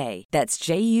Juvederm.com today. That's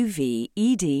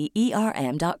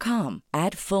JUVEDERM.com.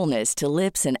 Add fullness to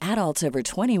lips in adults over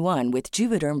 21 with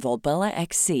Juvederm Volbella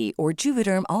XC or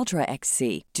Juvederm Ultra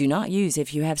XC. Do not use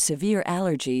if you have severe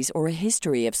allergies or a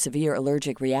history of severe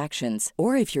allergic reactions,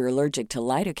 or if you're allergic to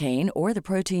lidocaine or the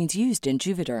proteins used in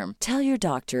Juvederm. Tell your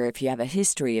doctor if you have a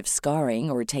history of scarring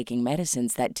or taking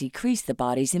medicines that decrease the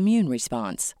body's immune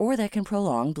response or that can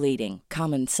prolong bleeding.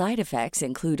 Common side effects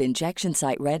include injection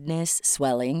site redness,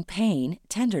 swelling, pain,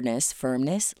 tenderness,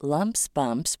 firmness, lumps,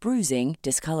 bumps, bruising,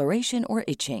 discoloration, or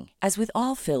itching. As with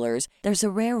all fillers, there's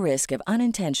a rare risk of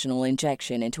unintentional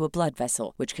injection into a blood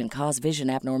vessel, which can cause vision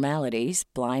abnormalities,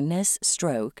 blindness,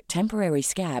 stroke, temporary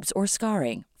scabs, or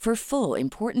scarring. For full,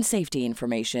 important safety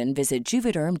information, visit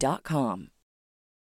Juvederm.com.